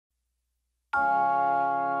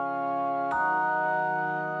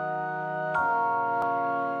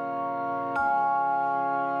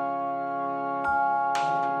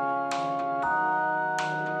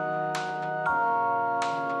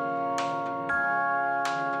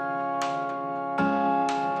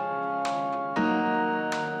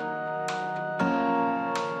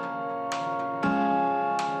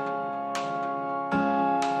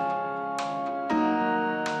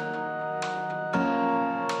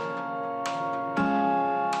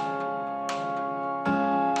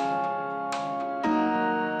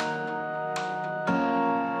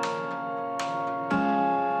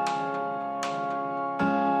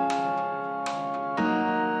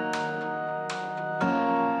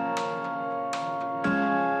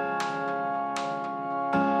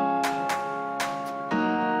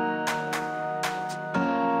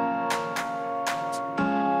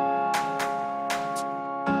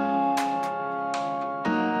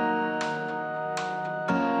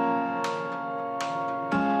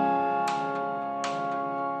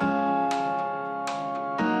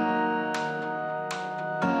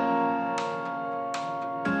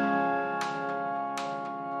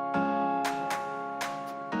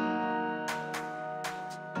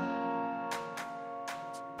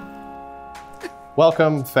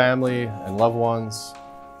Welcome, family and loved ones.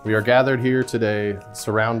 We are gathered here today,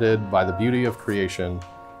 surrounded by the beauty of creation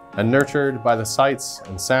and nurtured by the sights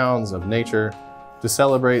and sounds of nature to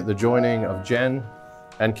celebrate the joining of Jen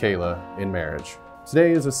and Kayla in marriage.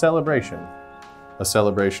 Today is a celebration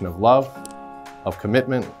of love, of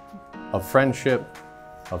commitment, of friendship,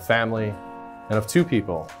 of family, and of two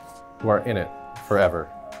people who are in it forever.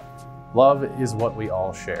 Love is what we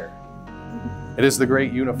all share. It is the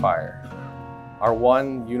great unifier, our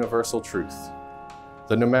one universal truth,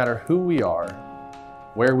 that no matter who we are,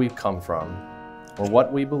 where we've come from, or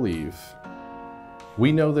what we believe,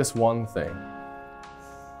 we know this one thing,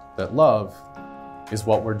 that love is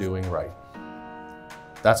what we're doing right.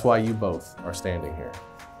 That's why you both are standing here.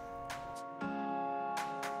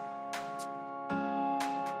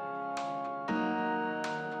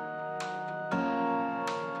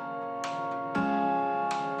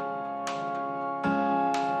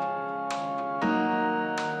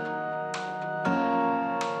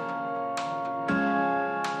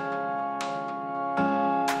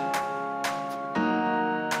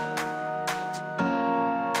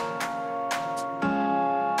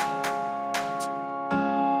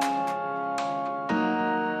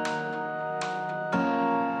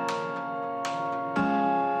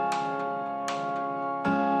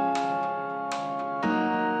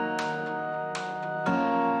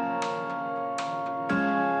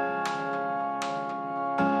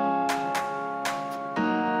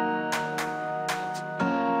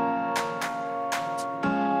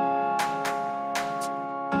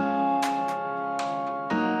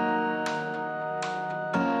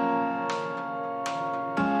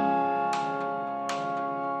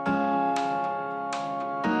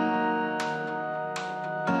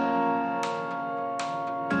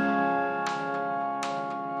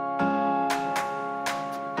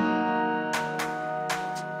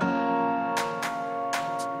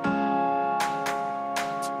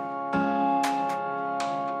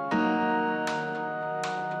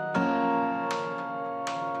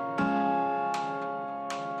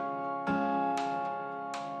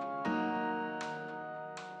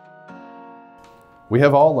 We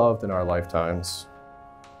have all loved in our lifetimes.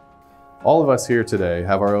 All of us here today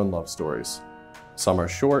have our own love stories. Some are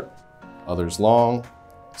short, others long,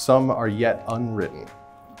 some are yet unwritten,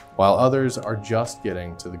 while others are just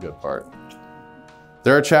getting to the good part.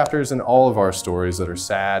 There are chapters in all of our stories that are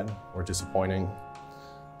sad or disappointing,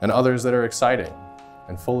 and others that are exciting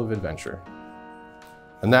and full of adventure.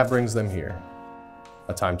 And that brings them here,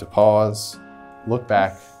 a time to pause, look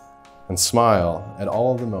back, and smile at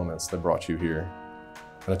all the moments that brought you here,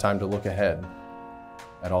 and a time to look ahead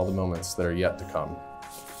at all the moments that are yet to come.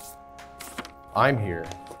 I'm here,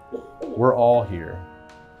 we're all here,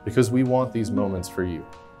 because we want these moments for you.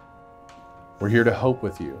 We're here to hope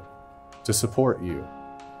with you, to support you,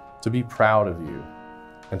 to be proud of you,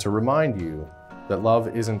 and to remind you that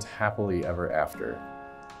love isn't happily ever after.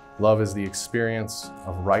 Love is the experience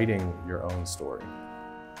of writing your own story.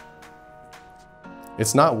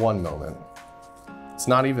 It's not one moment. It's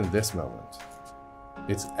not even this moment.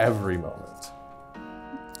 It's every moment.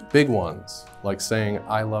 Big ones, like saying,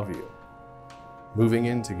 I love you, moving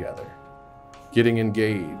in together, getting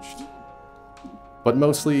engaged, but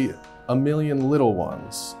mostly a million little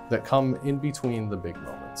ones that come in between the big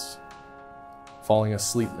moments. Falling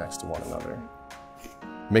asleep next to one another,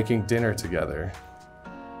 making dinner together,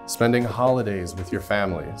 spending holidays with your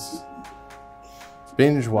families,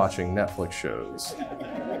 binge watching Netflix shows,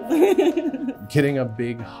 getting a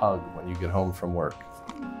big hug when you get home from work.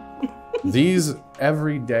 These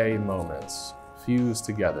everyday moments fuse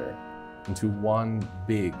together into one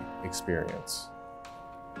big experience.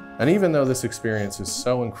 And even though this experience is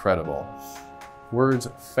so incredible, words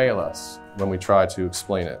fail us when we try to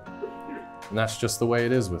explain it. And that's just the way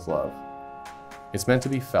it is with love. It's meant to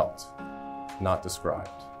be felt, not described.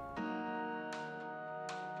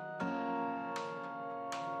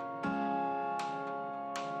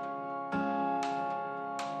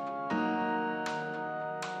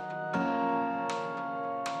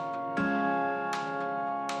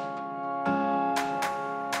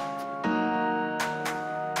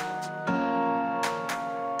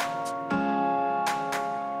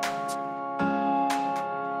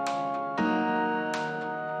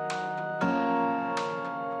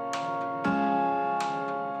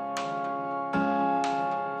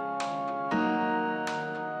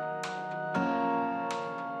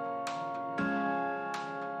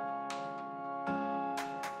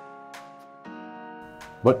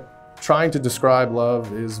 But trying to describe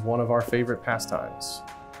love is one of our favorite pastimes.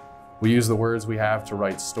 We use the words we have to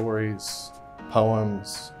write stories,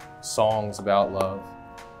 poems, songs about love.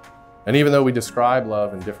 And even though we describe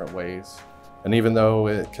love in different ways, and even though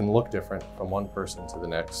it can look different from one person to the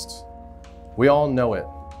next, we all know it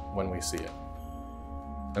when we see it.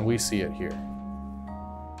 And we see it here.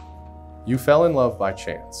 You fell in love by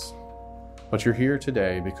chance, but you're here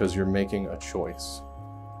today because you're making a choice.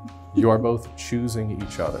 You are both choosing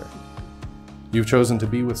each other. You've chosen to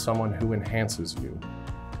be with someone who enhances you,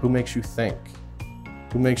 who makes you think,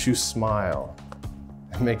 who makes you smile,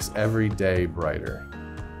 and makes every day brighter.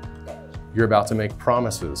 You're about to make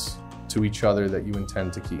promises to each other that you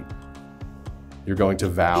intend to keep. You're going to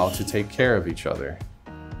vow to take care of each other,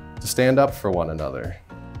 to stand up for one another,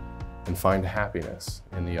 and find happiness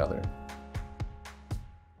in the other.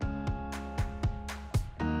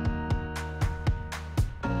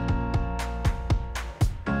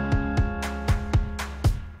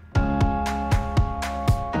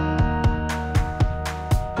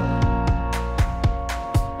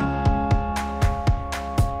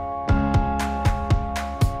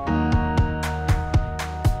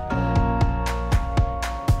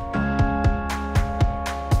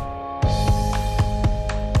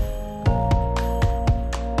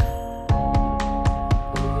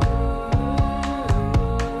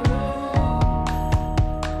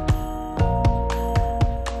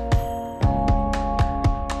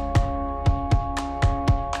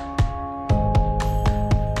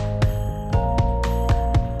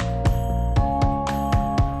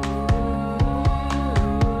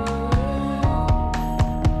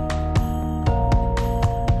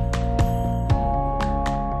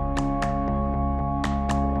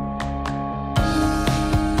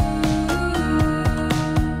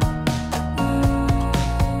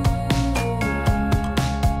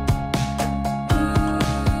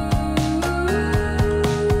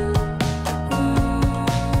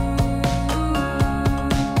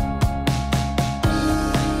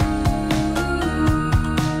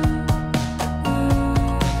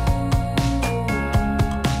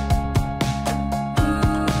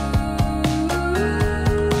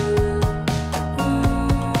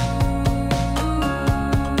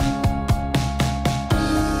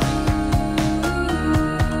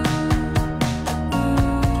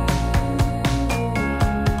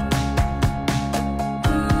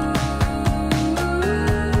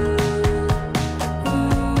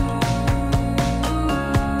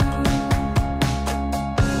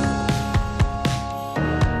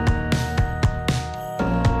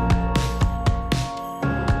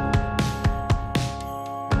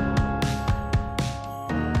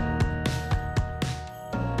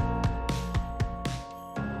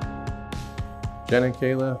 Jen and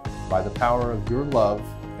Kayla, by the power of your love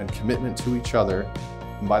and commitment to each other,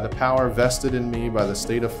 and by the power vested in me by the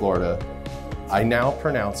state of Florida, I now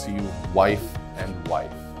pronounce you wife and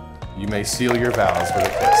wife. You may seal your vows with a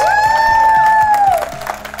kiss.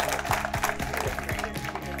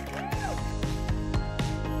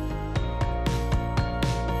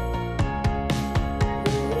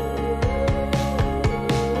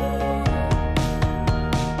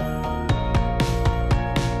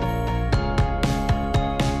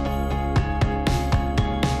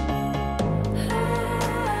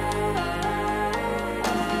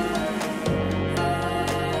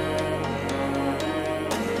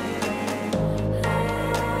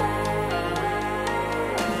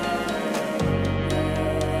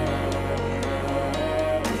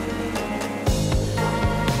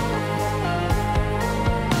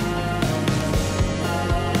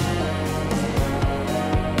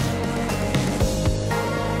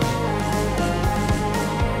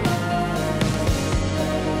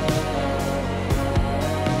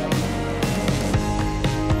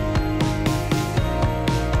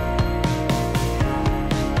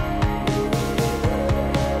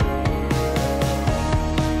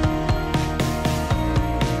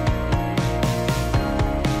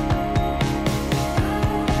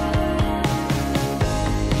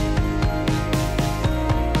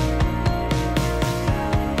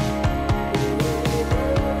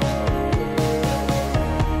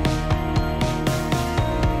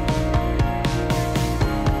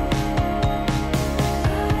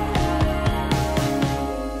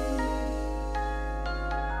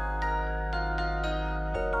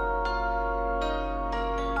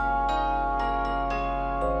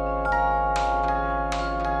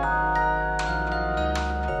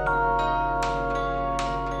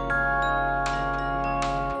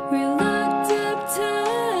 We're locked up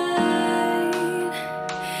tight.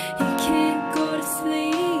 You can't go to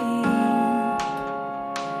sleep.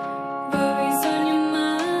 Worries on your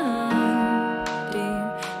mind, dear,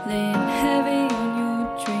 laying heavy on your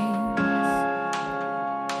dreams.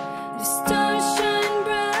 The stars shine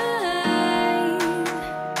bright,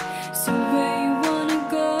 so where you wanna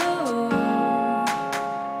go?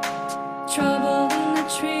 Trouble in the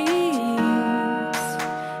trees,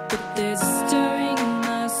 but there's a stirring in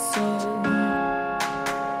my soul.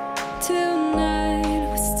 Tonight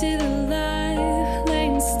we're still alive,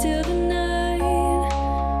 laying still tonight.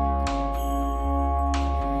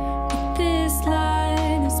 But this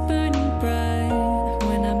light is burning bright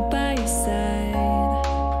when I'm by your side.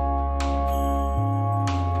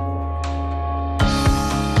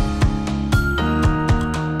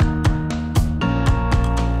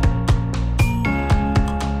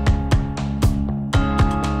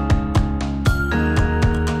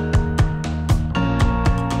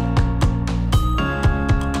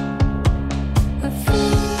 A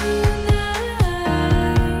full moonlight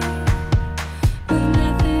with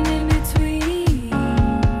nothing in between.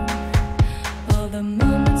 All the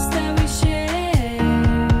moments that we share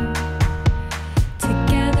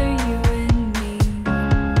together, you and me.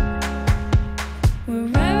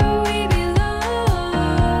 Wherever we belong,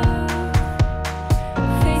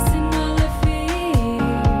 facing all the fear.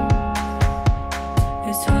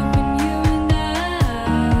 It's hard